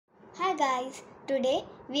Hi guys, today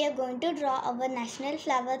we are going to draw our national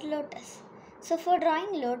flower lotus. So for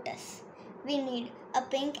drawing lotus, we need a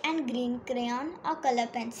pink and green crayon or color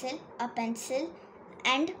pencil, a pencil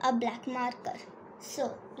and a black marker.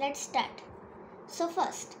 So let's start. So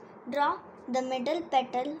first, draw the middle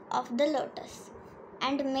petal of the lotus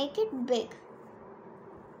and make it big.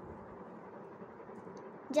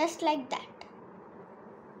 Just like that.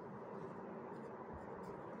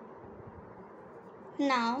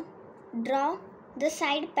 Now draw the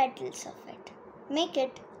side petals of it. Make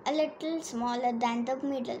it a little smaller than the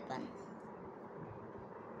middle one.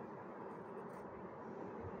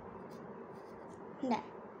 Done.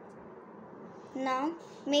 Now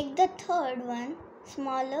make the third one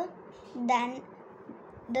smaller than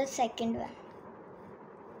the second one.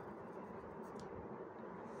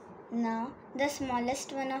 Now the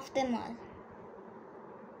smallest one of them all.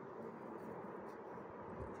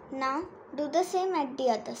 Now do the same at the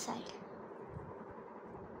other side.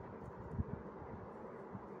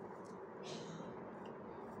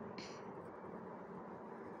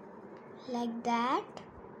 Like that.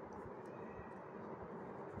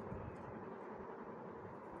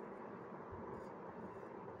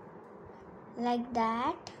 Like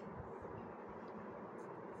that.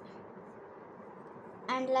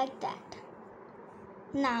 And like that.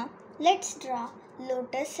 Now let's draw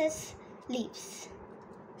lotus's leaves.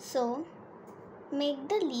 So make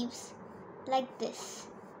the leaves like this.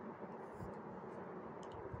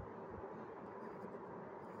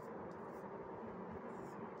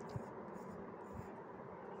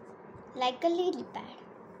 Like a lily pad.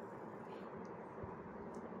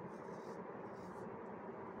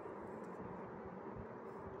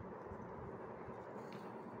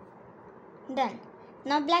 Done.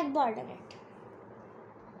 Now black border it.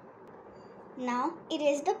 Now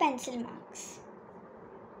erase the pencil marks.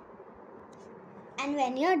 And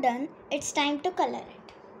when you're done, it's time to color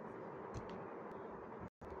it.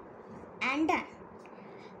 And done.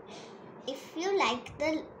 If you like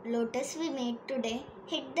the lotus we made today,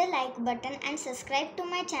 hit the like button and subscribe to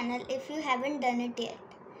my channel if you haven't done it yet.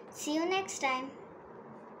 See you next time.